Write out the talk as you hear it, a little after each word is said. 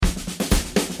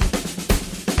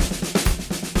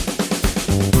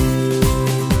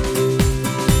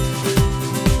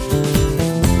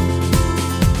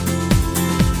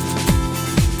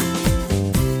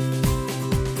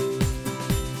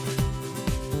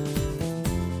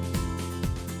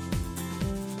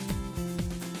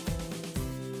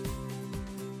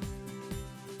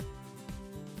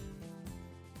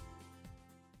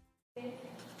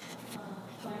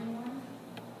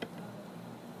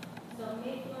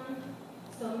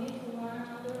submit to one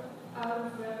another out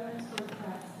of reverence for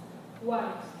Christ.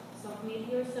 Wives, submit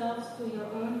yourselves to your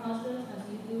own husbands as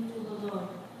you do to the Lord.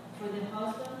 For the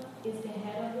husband is the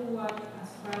head of the wife, as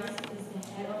Christ is the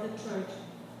head of the church,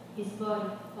 his body,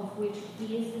 of which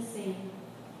he is the Savior.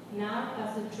 Now,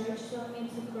 as the church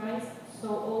submits to Christ, so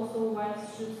also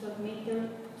wives should submit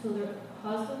to their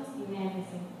husbands in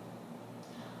everything.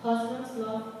 Husbands,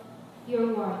 love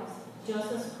your wives,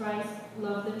 just as Christ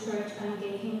loved the church and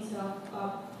gave himself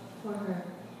up for her,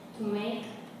 to make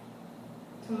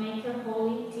her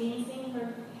holy, cleansing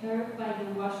her by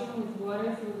the washing with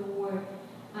water through the word,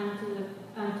 and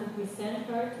to present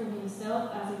her to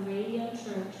himself as a radiant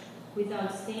church,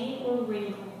 without stain or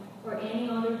wrinkle or any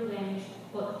other blemish,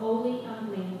 but holy and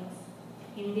blameless.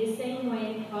 In this same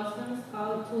way, husbands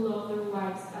ought to love their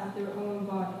wives as their own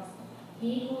bodies.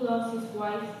 He who loves his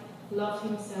wife loves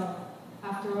himself.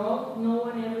 After all, no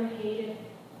one ever hated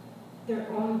their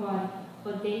own body,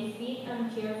 but they feed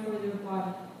and care for their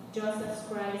body, just as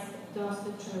Christ does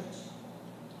the church.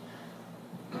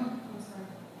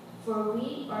 For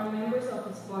we are members of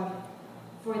his body.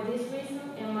 For this reason,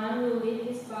 a man will leave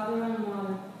his father and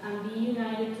mother and be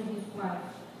united to his wife,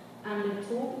 and the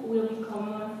two will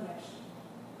become one flesh.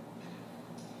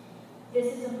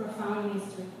 This is a profound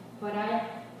mystery, but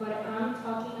I'm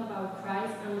talking about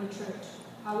Christ and the church.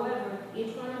 However,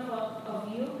 each one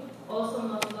of you also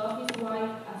must love his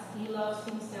wife as he loves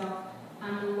himself,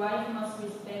 and the wife must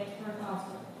respect her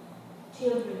husband.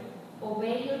 Children,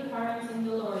 obey your parents in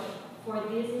the Lord, for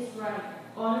this is right.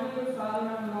 Honor your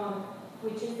father and mother,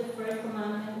 which is the first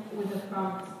commandment with a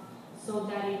promise, so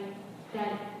that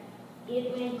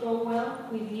it may go well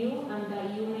with you and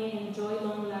that you may enjoy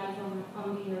long life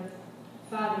on the earth.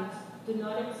 Fathers, do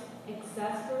not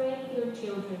exasperate your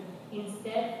children.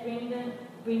 Instead,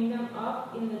 bring them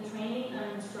up in the training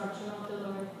and instruction of the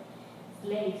Lord.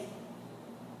 Slaves,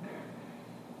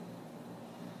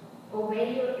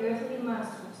 obey your earthly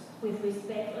masters with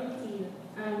respect and fear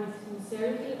and with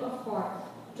sincerity of heart,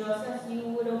 just as you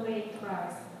would obey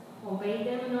Christ. Obey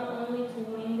them not only to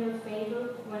win their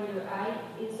favor when your eye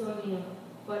is on you,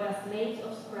 but as slaves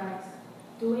of Christ,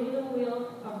 doing the will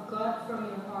of God from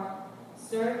your heart.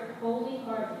 Serve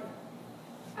wholeheartedly,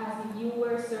 as if you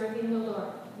were serving the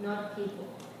Lord, not people,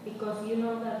 because you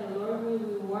know that the Lord will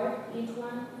reward each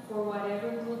one for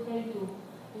whatever good they do,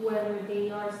 whether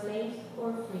they are slaves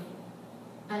or free.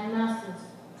 And masters,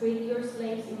 treat your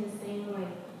slaves in the same way.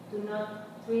 Do not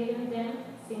threaten them,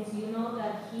 since you know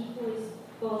that he who is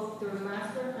both their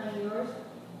master and yours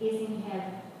is in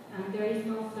heaven, and there is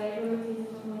no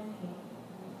favoritism with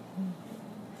him.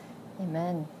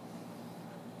 Amen.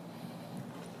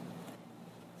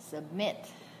 Submit.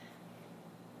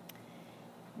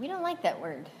 We don't like that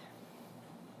word.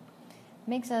 It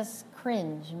makes us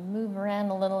cringe and move around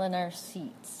a little in our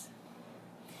seats.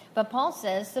 But Paul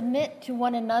says, submit to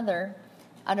one another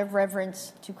out of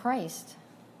reverence to Christ.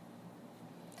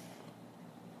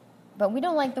 But we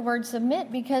don't like the word submit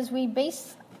because we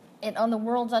base it on the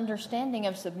world's understanding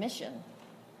of submission.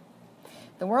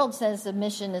 The world says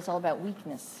submission is all about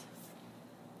weakness,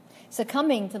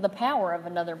 succumbing to the power of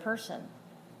another person.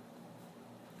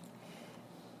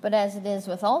 But as it is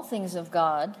with all things of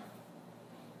God,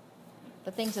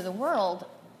 the things of the world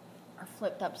are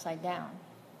flipped upside down.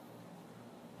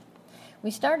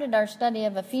 We started our study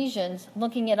of Ephesians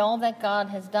looking at all that God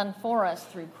has done for us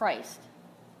through Christ.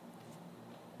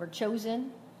 We're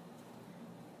chosen,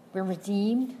 we're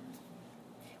redeemed,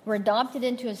 we're adopted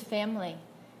into his family,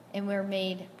 and we're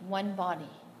made one body,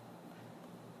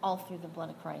 all through the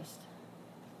blood of Christ.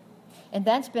 And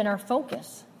that's been our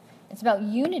focus. It's about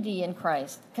unity in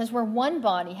Christ, because we're one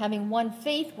body, having one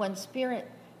faith, one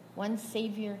spirit, one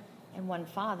Savior, and one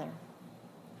Father.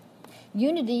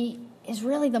 Unity is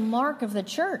really the mark of the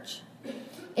church.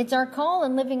 It's our call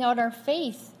in living out our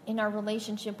faith in our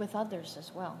relationship with others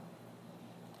as well.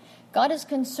 God is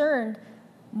concerned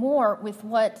more with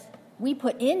what we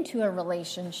put into a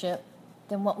relationship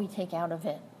than what we take out of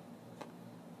it.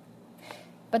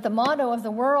 But the motto of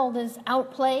the world is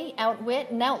outplay,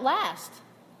 outwit, and outlast.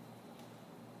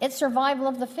 It's survival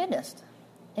of the fittest.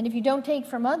 And if you don't take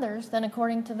from others, then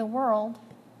according to the world,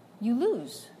 you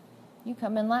lose. You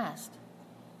come in last.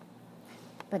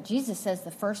 But Jesus says the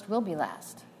first will be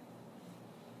last,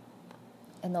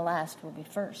 and the last will be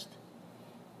first.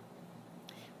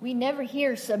 We never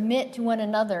hear submit to one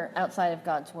another outside of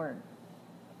God's word.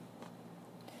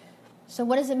 So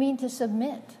what does it mean to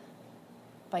submit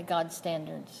by God's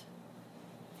standards?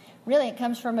 Really, it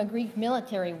comes from a Greek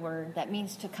military word that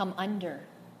means to come under.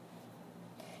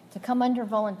 To come under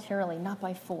voluntarily, not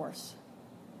by force.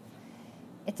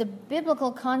 It's a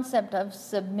biblical concept of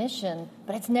submission,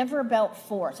 but it's never about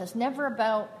force. It's never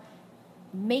about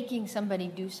making somebody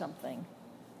do something.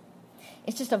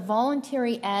 It's just a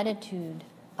voluntary attitude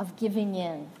of giving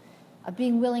in, of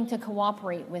being willing to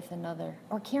cooperate with another,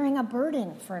 or carrying a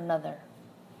burden for another.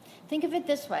 Think of it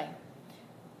this way.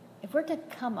 If we're to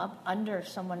come up under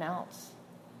someone else,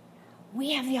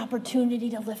 we have the opportunity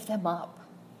to lift them up.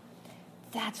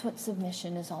 That's what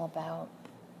submission is all about.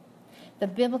 The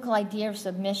biblical idea of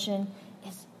submission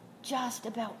is just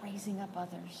about raising up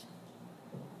others.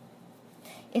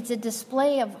 It's a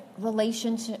display of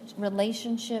relationships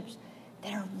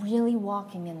that are really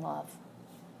walking in love.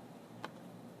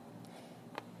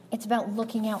 It's about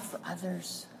looking out for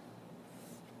others.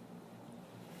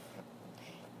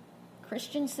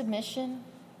 Christian submission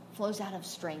flows out of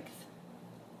strength,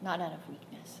 not out of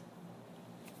weakness.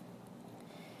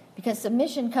 Because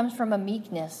submission comes from a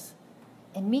meekness,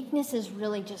 and meekness is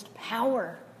really just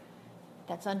power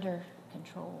that's under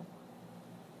control.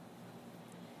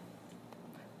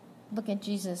 Look at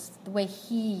Jesus, the way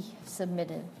he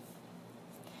submitted.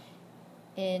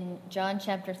 In John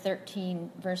chapter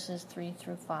 13, verses 3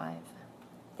 through 5.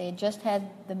 They had just had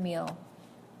the meal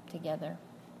together.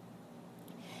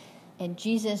 And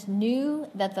Jesus knew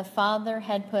that the Father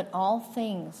had put all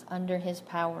things under his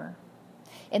power,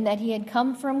 and that he had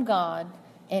come from God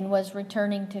and was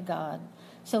returning to God.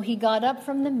 So he got up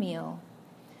from the meal,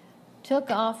 took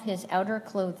off his outer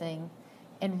clothing,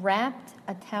 and wrapped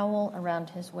a towel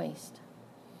around his waist.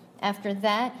 After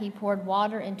that, he poured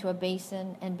water into a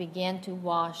basin and began to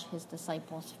wash his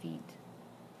disciples' feet,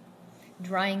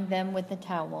 drying them with the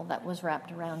towel that was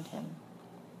wrapped around him.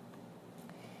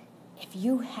 If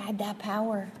you had that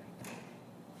power,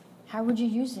 how would you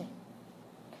use it?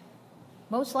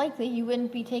 Most likely, you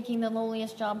wouldn't be taking the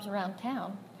lowliest jobs around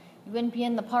town. You wouldn't be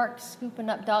in the park scooping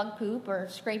up dog poop or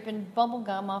scraping bubble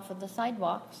gum off of the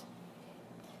sidewalks.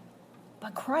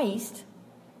 But Christ,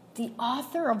 the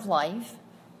author of life,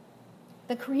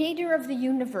 the creator of the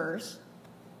universe,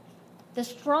 the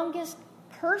strongest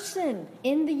person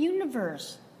in the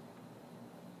universe,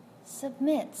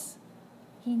 submits.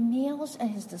 He kneels at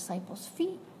his disciples'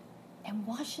 feet and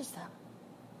washes them.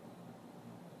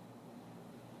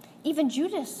 Even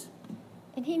Judas,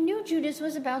 and he knew Judas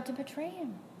was about to betray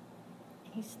him.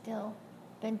 He still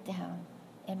bent down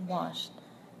and washed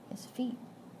his feet.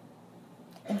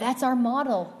 And that's our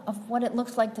model of what it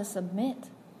looks like to submit.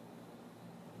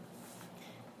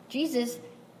 Jesus,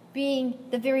 being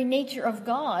the very nature of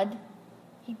God,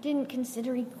 he didn't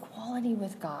consider equality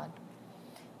with God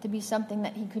to be something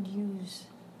that he could use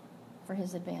for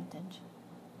his advantage.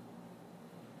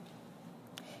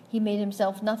 He made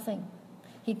himself nothing.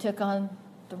 He took on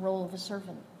the role of a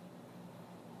servant.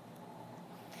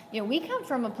 You know, we come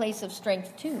from a place of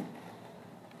strength too.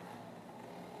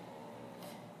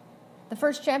 The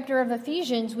first chapter of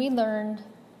Ephesians, we learned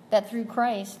that through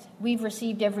Christ, we've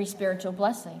received every spiritual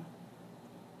blessing.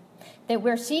 That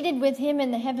we're seated with him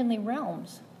in the heavenly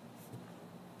realms.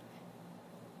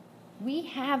 We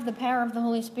have the power of the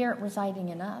Holy Spirit residing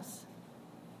in us.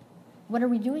 What are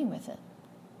we doing with it?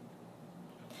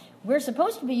 We're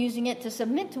supposed to be using it to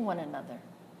submit to one another.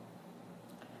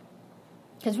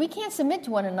 Because we can't submit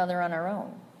to one another on our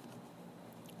own.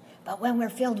 But when we're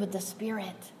filled with the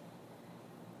Spirit,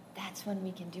 that's when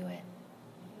we can do it.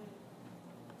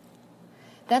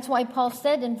 That's why Paul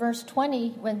said in verse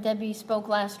 20, when Debbie spoke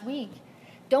last week,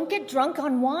 don't get drunk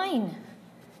on wine.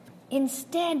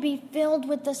 Instead, be filled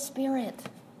with the Spirit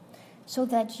so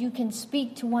that you can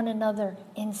speak to one another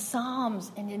in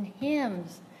psalms and in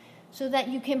hymns, so that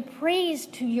you can praise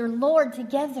to your Lord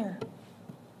together,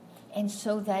 and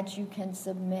so that you can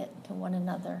submit to one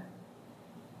another.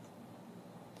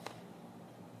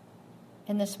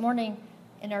 And this morning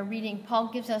in our reading, Paul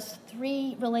gives us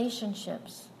 3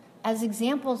 relationships as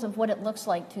examples of what it looks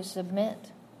like to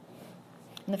submit.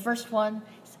 And the first one,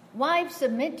 wives,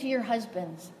 submit to your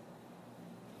husbands.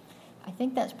 I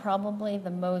think that's probably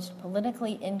the most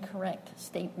politically incorrect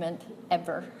statement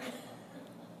ever.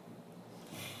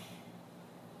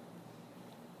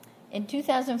 In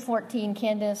 2014,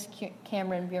 Candace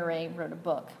Cameron Bure wrote a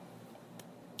book.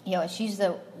 You know, she's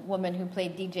the woman who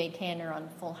played DJ Tanner on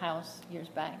Full House years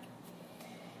back.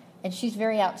 And she's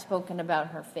very outspoken about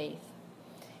her faith.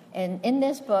 And in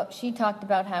this book, she talked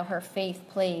about how her faith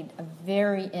played a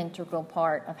very integral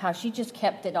part of how she just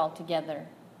kept it all together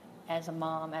as a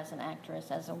mom, as an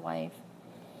actress, as a wife.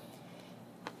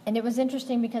 And it was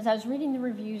interesting because I was reading the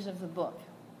reviews of the book.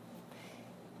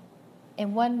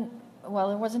 And well,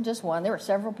 there wasn't just one, there were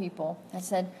several people that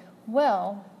said,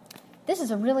 well, this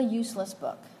is a really useless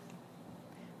book.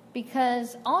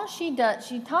 Because all she does,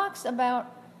 she talks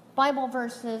about Bible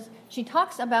verses. She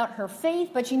talks about her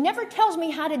faith, but she never tells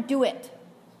me how to do it.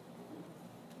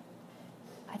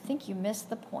 I think you missed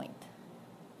the point.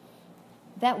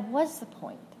 That was the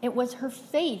point. It was her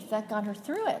faith that got her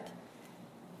through it.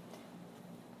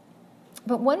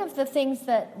 But one of the things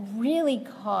that really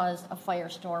caused a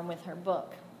firestorm with her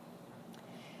book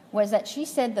was that she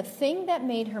said the thing that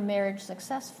made her marriage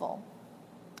successful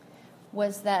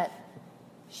was that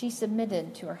she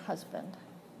submitted to her husband.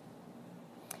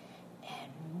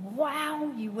 And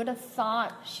wow, you would have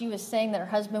thought she was saying that her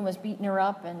husband was beating her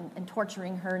up and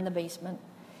torturing her in the basement.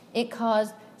 It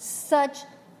caused such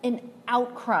an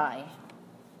outcry.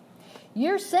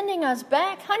 You're sending us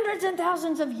back hundreds and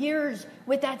thousands of years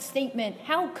with that statement.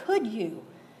 How could you?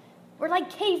 We're like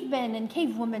cavemen and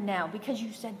cavewomen now because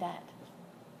you said that.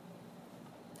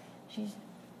 She's,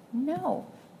 no,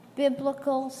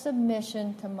 biblical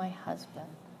submission to my husband.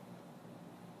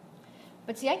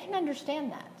 But see, I can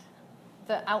understand that,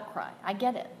 the outcry. I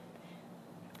get it.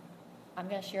 I'm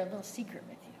going to share a little secret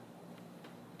with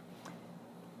you.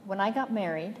 When I got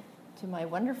married to my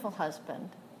wonderful husband,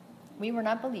 we were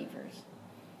not believers.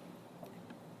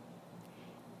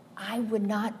 I would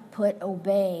not put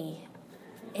obey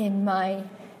in my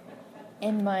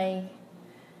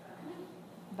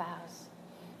vows.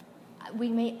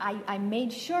 I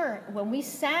made sure when we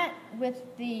sat with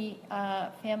the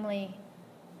family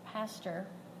pastor,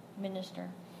 minister,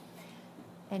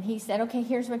 and he said, okay,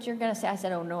 here's what you're going to say. I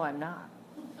said, oh, no, I'm not.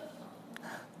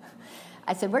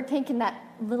 I said, we're taking that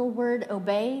little word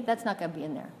obey. That's not going to be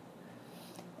in there.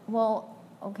 Well,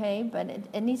 okay, but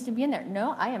it needs to be in there.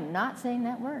 No, I am not saying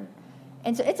that word.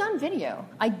 And so it's on video.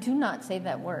 I do not say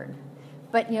that word.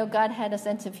 But, God had a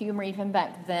sense of humor even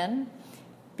back then,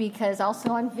 because also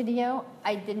on video,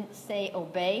 I didn't say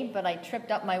obey, but I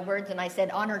tripped up my words and I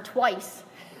said honor twice.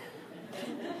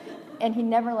 And he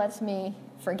never lets me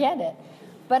forget it.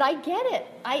 But I get it.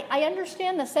 I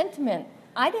understand the sentiment.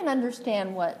 I didn't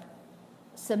understand what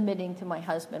submitting to my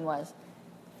husband was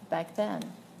back then.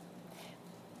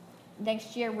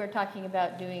 Next year, we're talking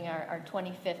about doing our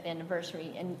 25th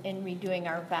anniversary and redoing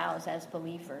our vows as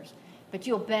believers. But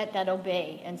you'll bet that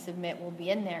obey and submit will be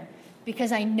in there,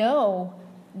 because I know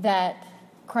that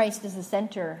Christ is the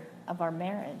center of our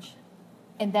marriage.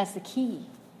 And that's the key.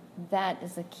 That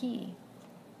is the key.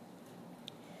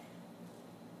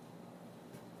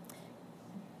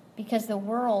 Because the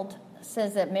world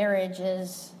says that marriage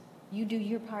is, you do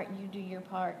your part, you do your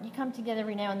part. You come together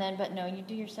every now and then, but no, you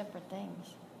do your separate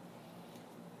things.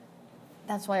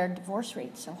 That's why our divorce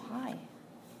rate's so high.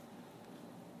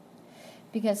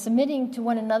 Because submitting to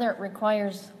one another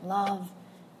requires love.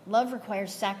 Love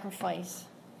requires sacrifice.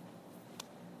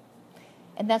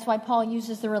 And that's why Paul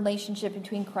uses the relationship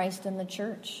between Christ and the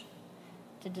church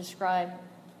to describe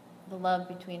the love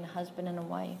between a husband and a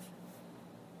wife.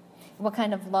 What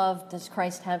kind of love does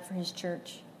Christ have for his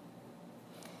church?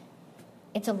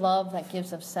 It's a love that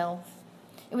gives of self.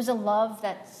 It was a love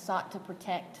that sought to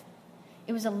protect.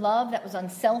 It was a love that was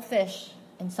unselfish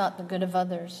and sought the good of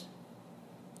others.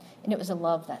 And it was a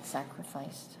love that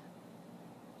sacrificed.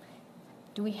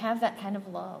 Do we have that kind of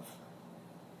love?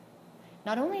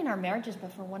 Not only in our marriages,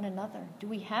 but for one another. Do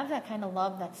we have that kind of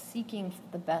love that's seeking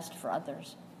the best for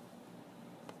others,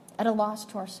 at a loss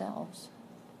to ourselves?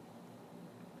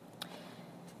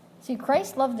 See,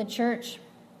 Christ loved the church,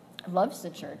 loves the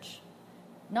church,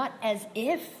 not as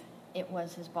if it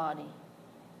was his body,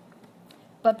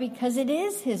 but because it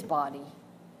is his body.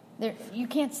 You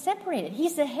can't separate it.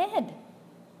 He's the head.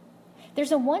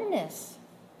 There's a oneness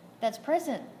that's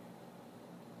present.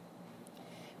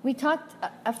 We talked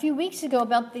a few weeks ago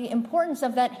about the importance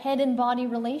of that head and body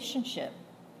relationship.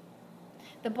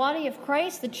 The body of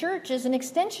Christ, the church, is an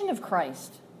extension of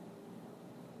Christ.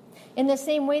 In the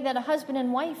same way that a husband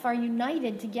and wife are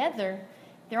united together,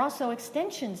 they're also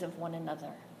extensions of one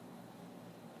another.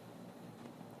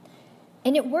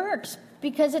 And it works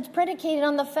because it's predicated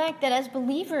on the fact that as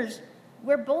believers,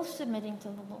 we're both submitting to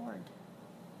the Lord.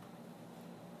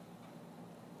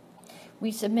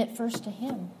 We submit first to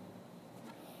him.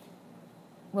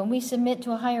 When we submit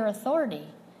to a higher authority,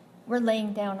 we're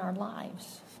laying down our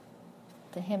lives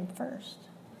to him first.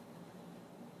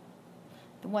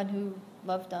 The one who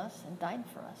loved us and died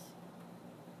for us.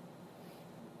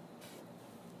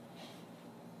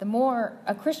 The more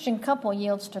a Christian couple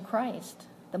yields to Christ,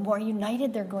 the more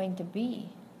united they're going to be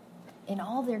in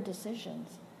all their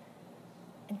decisions.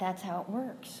 And that's how it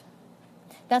works.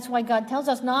 That's why God tells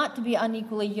us not to be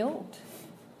unequally yoked.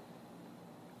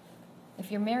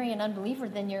 If you're marrying an unbeliever,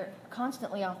 then you're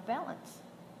constantly off balance.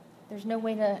 There's no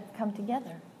way to come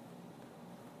together.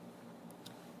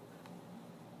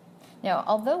 Now,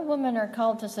 although women are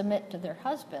called to submit to their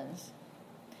husbands,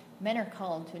 men are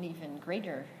called to an even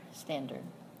greater standard.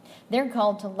 They're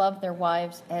called to love their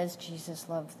wives as Jesus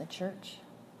loved the church.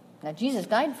 Now, Jesus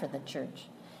died for the church.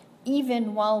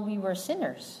 Even while we were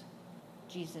sinners,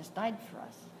 Jesus died for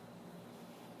us.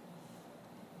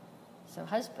 So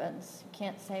husbands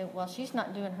can't say, well, she's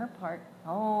not doing her part.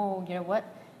 Oh, you know what?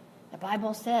 The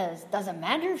Bible says, doesn't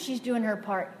matter if she's doing her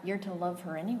part, you're to love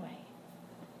her anyway.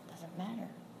 Doesn't matter.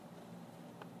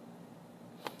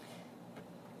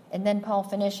 And then Paul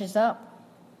finishes up.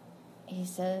 He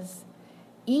says,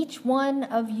 each one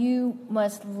of you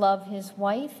must love his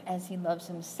wife as he loves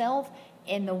himself,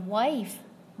 and the wife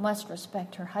must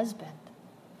respect her husband.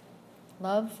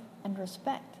 Love and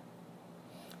respect.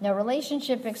 Now,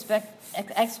 relationship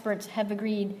experts have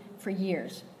agreed for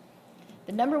years.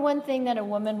 The number one thing that a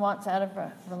woman wants out of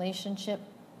a relationship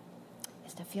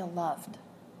is to feel loved.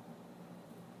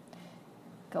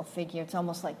 Go figure, it's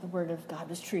almost like the word of God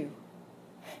was true.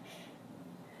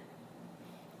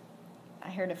 I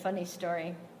heard a funny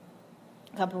story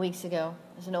a couple weeks ago.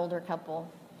 There's an older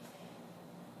couple,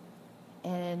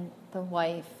 and the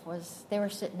wife they were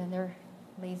sitting in their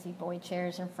lazy boy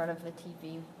chairs in front of the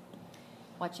TV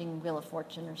watching Wheel of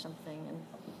Fortune or something,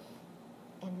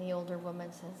 and the older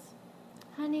woman says,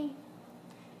 honey,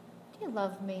 do you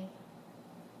love me?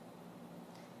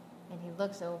 And he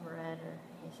looks over at her.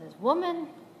 He says, woman,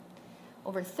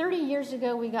 over 30 years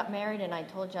ago we got married and I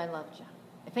told you I loved you.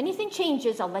 If anything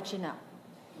changes, I'll let you know.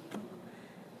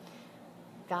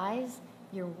 Guys,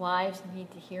 your wives need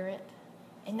to hear it.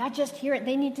 And not just hear it,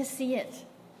 they need to see it.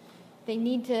 They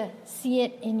need to see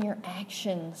it in your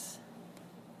actions.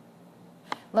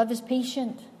 Love is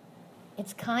patient.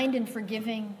 It's kind and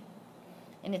forgiving.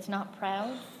 And it's not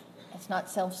proud. It's not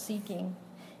self-seeking.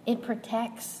 It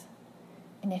protects.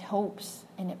 And it hopes.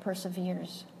 And it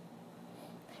perseveres.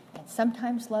 And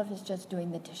sometimes love is just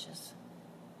doing the dishes.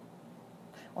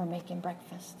 Or making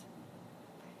breakfast.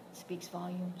 It speaks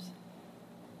volumes.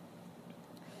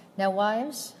 Now,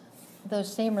 wives,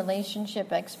 those same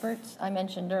relationship experts I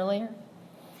mentioned earlier,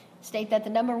 state that the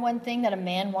number one thing that a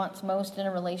man wants most in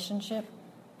a relationship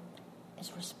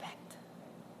is respect.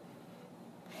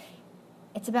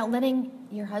 It's about letting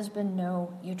your husband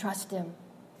know you trust him.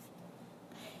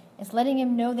 It's letting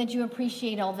him know that you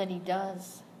appreciate all that he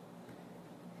does.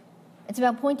 It's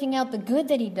about pointing out the good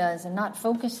that he does and not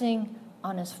focusing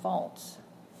on his faults.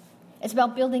 It's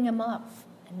about building him up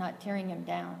and not tearing him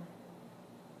down.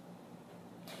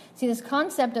 See, this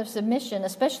concept of submission,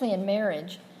 especially in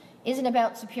marriage, isn't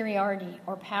about superiority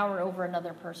or power over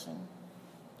another person.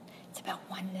 It's about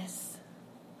oneness.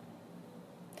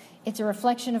 It's a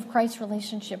reflection of Christ's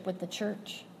relationship with the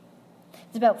church.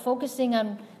 It's about focusing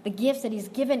on the gifts that he's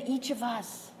given each of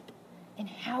us and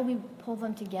how we pull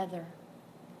them together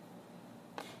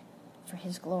for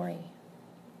his glory.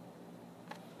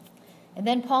 And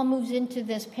then Paul moves into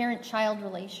this parent-child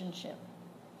relationship.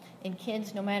 And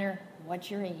kids, no matter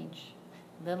what your age,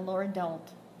 little or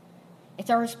adult, it's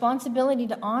our responsibility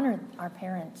to honor our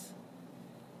parents.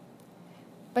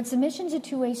 But submission's a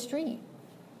two-way street.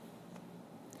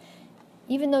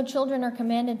 Even though children are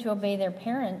commanded to obey their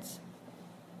parents,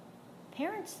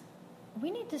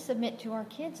 we need to submit to our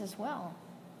kids as well.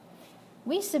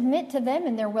 We submit to them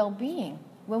in their well-being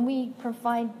when we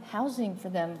provide housing for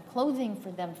them, clothing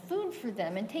for them, food for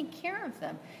them, and take care of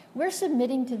them. We're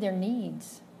submitting to their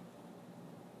needs.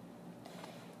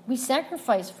 We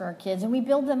sacrifice for our kids and we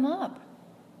build them up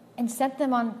and set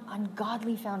them on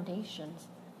godly foundations.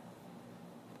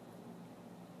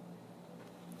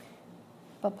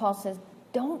 But Paul says,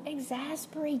 don't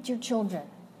exasperate your children.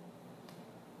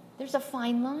 There's a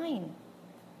fine line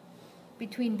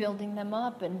between building them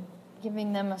up and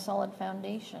giving them a solid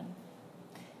foundation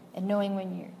and knowing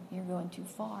when you're going too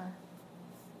far.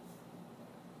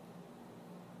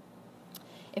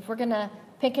 If we're going to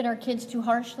pick at our kids too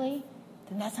harshly,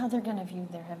 then that's how they're going to view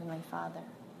their Heavenly Father.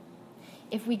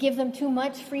 If we give them too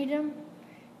much freedom,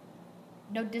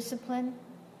 no discipline,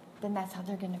 then that's how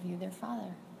they're going to view their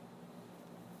Father.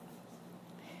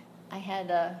 I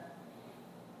had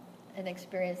an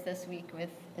experience this week with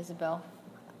Isabel.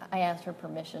 I asked her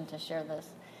permission to share this.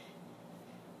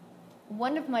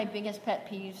 One of my biggest pet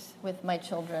peeves with my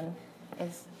children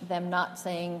is them not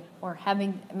saying or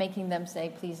making them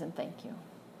say please and thank you.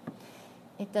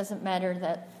 It doesn't matter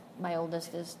that my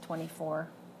oldest is 24.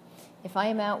 If I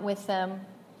am out with them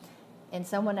and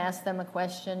someone asks them a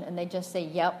question and they just say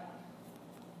yep,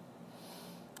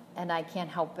 and I can't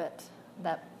help it,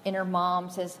 that inner mom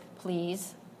says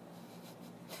please.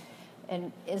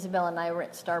 And Isabel and I were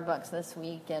at Starbucks this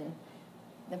week, and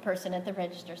the person at the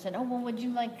register said, oh, well, would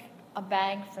you like a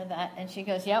bag for that? And she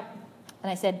goes, yep.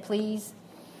 And I said, please.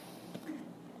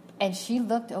 And she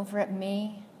looked over at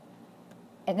me.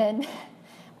 And then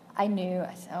I knew.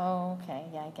 I said, oh, okay,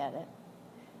 yeah, I get it.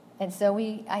 And so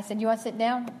I said, you want to sit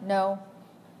down? No,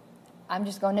 I'm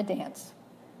just going to dance.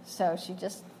 So she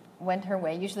just went her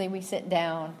way. Usually we sit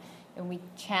down and we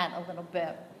chat a little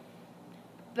bit.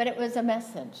 But it was a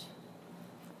message.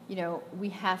 You know, we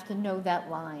have to know that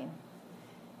line.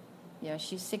 You know,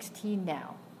 she's 16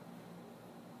 now.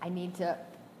 I need to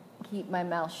keep my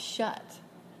mouth shut.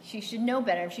 She should know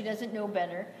better. If she doesn't know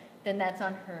better, then that's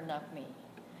on her, not me.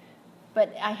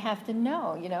 But I have to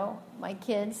know, you know, my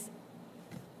kids,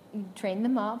 you train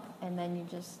them up, and then you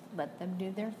just let them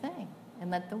do their thing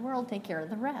and let the world take care of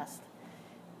the rest.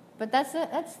 But that's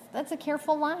a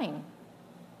careful line.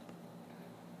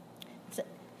 It's a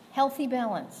healthy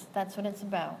balance. That's what it's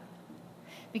about.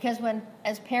 Because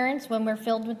as parents, when we're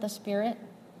filled with the Spirit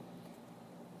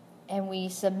and we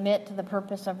submit to the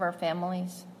purpose of our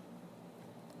families,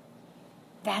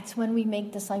 that's when we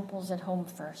make disciples at home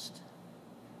first.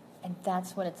 And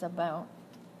that's what it's about.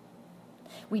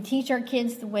 We teach our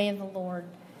kids the way of the Lord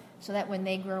so that when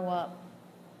they grow up,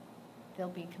 they'll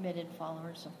be committed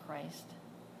followers of Christ.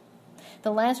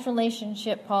 The last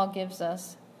relationship Paul gives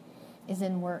us is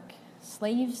in work.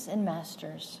 Slaves and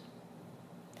masters.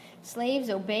 Slaves,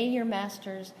 obey your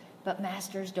masters, but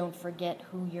masters, don't forget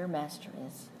who your master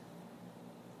is.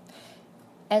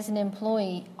 As an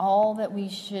employee, all that we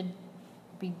should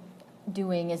be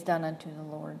doing is done unto the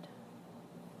Lord.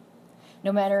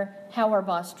 No matter how our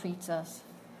boss treats us,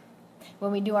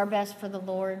 when we do our best for the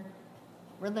Lord,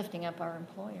 we're lifting up our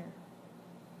employer.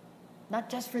 Not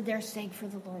just for their sake, for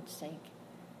the Lord's sake,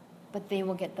 but they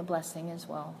will get the blessing as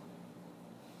well.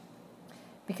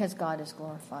 Because God is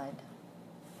glorified.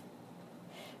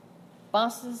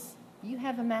 Bosses, you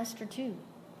have a master too.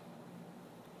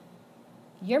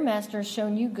 Your master has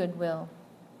shown you goodwill,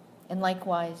 and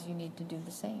likewise you need to do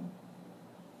the same.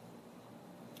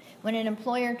 When an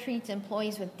employer treats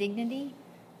employees with dignity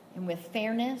and with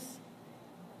fairness,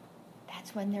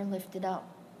 that's when they're lifted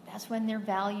up. That's when they're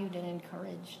valued and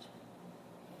encouraged.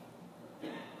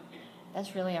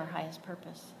 That's really our highest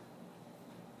purpose.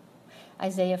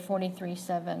 Isaiah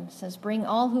 43:7 says, bring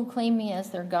all who claim me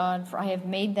as their God, for I have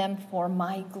made them for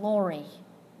my glory.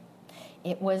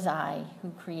 It was I who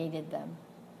created them.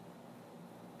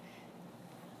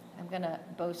 I'm going to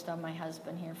boast on my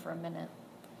husband here for a minute.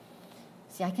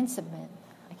 See, I can submit.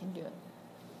 I can do it.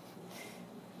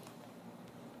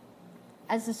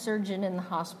 As a surgeon in the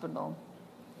hospital,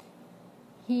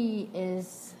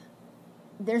 there's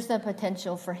the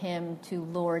potential for him to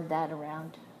lord that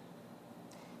around,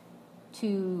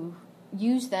 to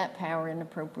use that power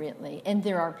inappropriately. And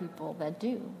there are people that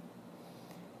do.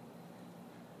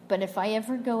 But if I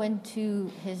ever go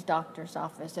into his doctor's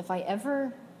office,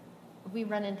 we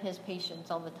run into his patients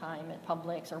all the time at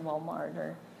Publix or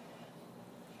Walmart,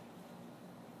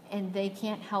 and they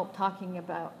can't help talking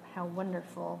about how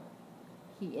wonderful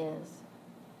he is.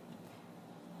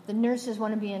 The nurses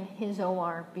want to be in his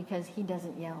OR because he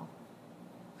doesn't yell.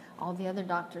 All the other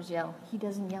doctors yell. He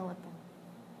doesn't yell at them.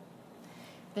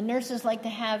 The nurses like to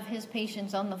have his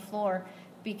patients on the floor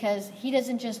because he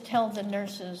doesn't just tell the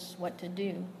nurses what to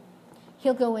do.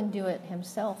 He'll go and do it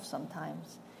himself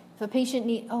sometimes. If a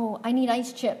patient I need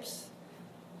ice chips,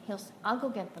 I'll go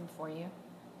get them for you.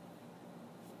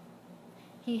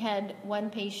 He had one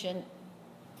patient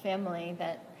family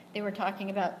that they were talking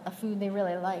about a food they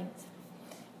really liked.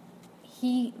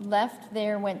 He left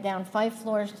there, went down 5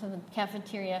 floors to the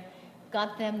cafeteria,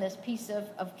 got them this piece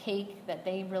of cake that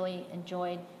they really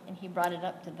enjoyed, and he brought it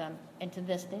up to them. And to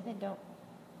this day, they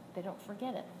don't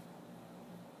forget it.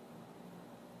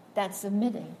 That's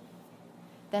submitting.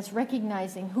 That's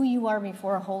recognizing who you are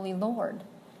before a holy Lord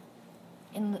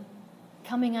and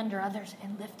coming under others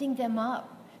and lifting them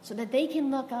up so that they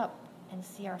can look up and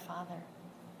see our Father.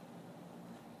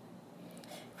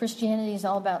 Christianity is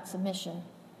all about submission.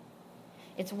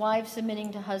 It's wives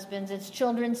submitting to husbands. It's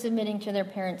children submitting to their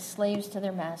parents, slaves to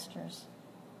their masters.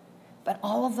 But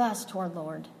all of us to our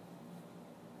Lord.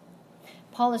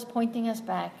 Paul is pointing us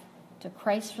back to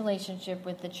Christ's relationship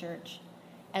with the church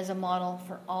as a model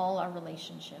for all our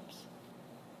relationships.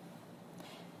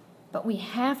 But we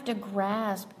have to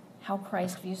grasp how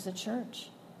Christ views the church.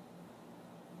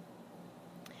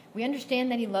 We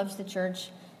understand that he loves the church,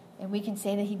 and we can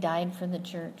say that he died for the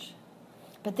church.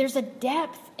 But there's a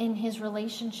depth in his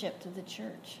relationship to the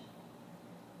church.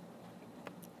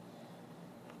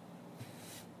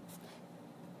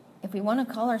 If we want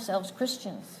to call ourselves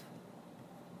Christians,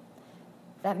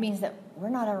 that means that we're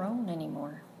not our own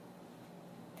anymore.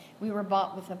 We were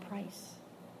bought with a price.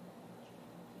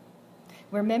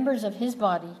 We're members of his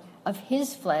body, of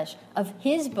his flesh, of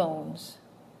his bones.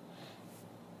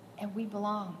 And we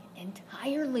belong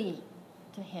entirely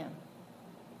to him.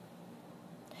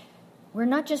 We're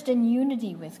not just in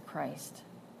unity with Christ.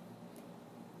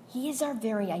 He is our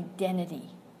very identity.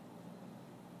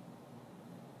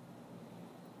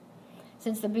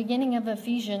 Since the beginning of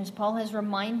Ephesians, Paul has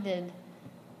reminded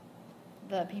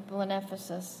the people in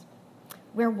Ephesus,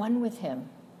 we're one with him.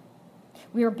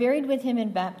 We were buried with him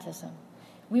in baptism.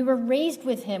 We were raised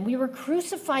with him. We were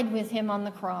crucified with him on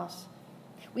the cross.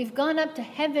 We've gone up to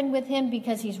heaven with him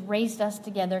because he's raised us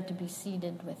together to be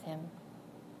seated with him,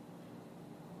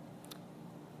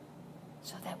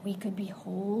 so that we could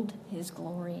behold his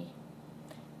glory.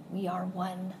 We are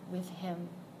one with him.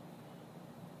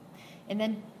 And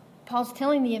then Paul's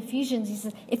telling the Ephesians, he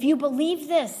says, if you believe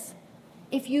this,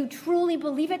 if you truly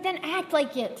believe it, then act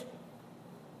like it.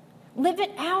 Live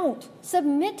it out.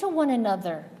 Submit to one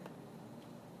another.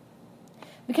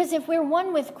 Because if we're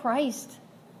one with Christ,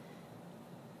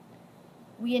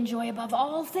 we enjoy above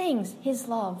all things his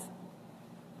love.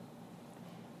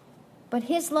 But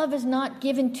his love is not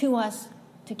given to us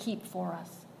to keep for us.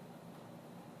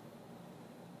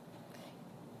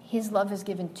 His love is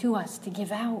given to us to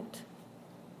give out.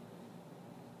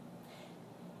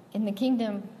 In the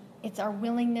kingdom, it's our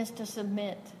willingness to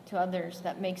submit to others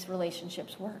that makes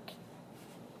relationships work.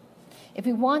 If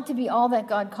we want to be all that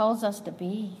God calls us to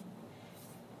be,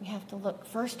 we have to look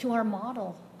first to our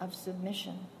model of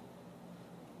submission.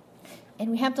 And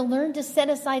we have to learn to set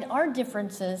aside our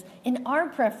differences and our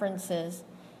preferences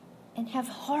and have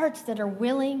hearts that are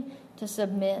willing to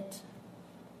submit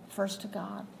first to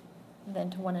God and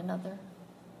then to one another.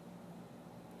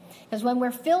 Because when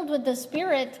we're filled with the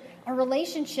Spirit, our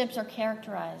relationships are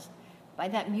characterized by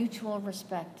that mutual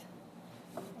respect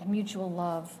and mutual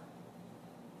love.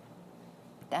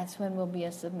 That's when we'll be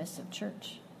a submissive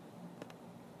church.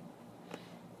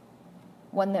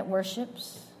 One that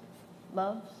worships,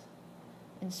 loves,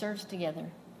 and serves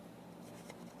together.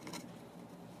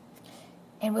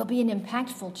 And we'll be an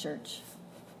impactful church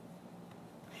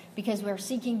because we're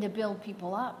seeking to build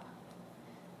people up,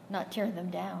 not tear them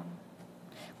down.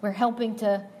 We're helping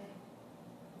to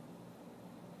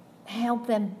help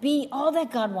them be all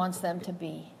that God wants them to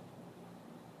be.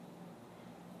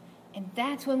 And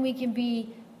that's when we can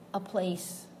be a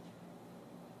place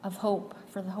of hope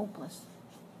for the hopeless,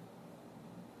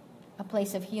 a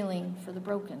place of healing for the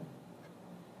broken,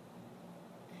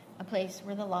 a place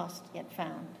where the lost get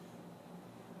found,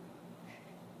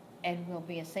 and will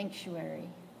be a sanctuary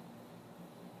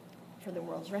for the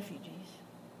world's refugees.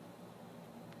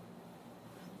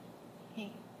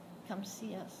 Hey, come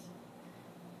see us.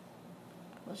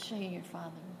 We'll show you your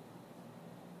Father.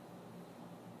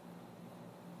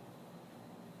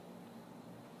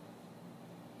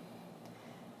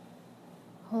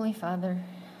 Holy Father,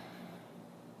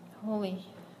 Holy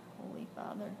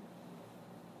Father,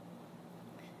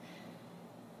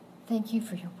 thank you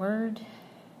for your word.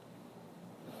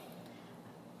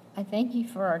 I thank you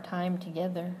for our time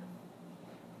together.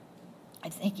 I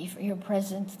thank you for your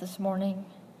presence this morning.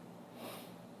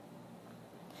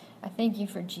 I thank you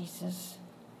for Jesus.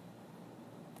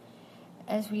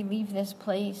 As we leave this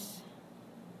place,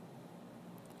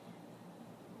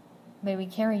 may we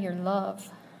carry your love.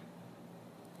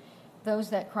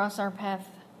 Those that cross our path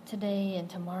today and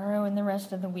tomorrow and the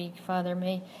rest of the week, Father,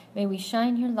 may we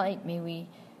shine your light. May we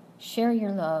share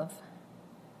your love.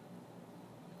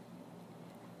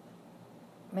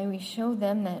 May we show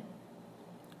them that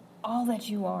all that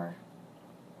you are.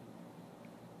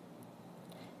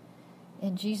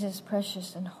 In Jesus'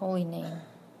 precious and holy name,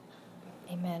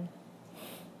 amen.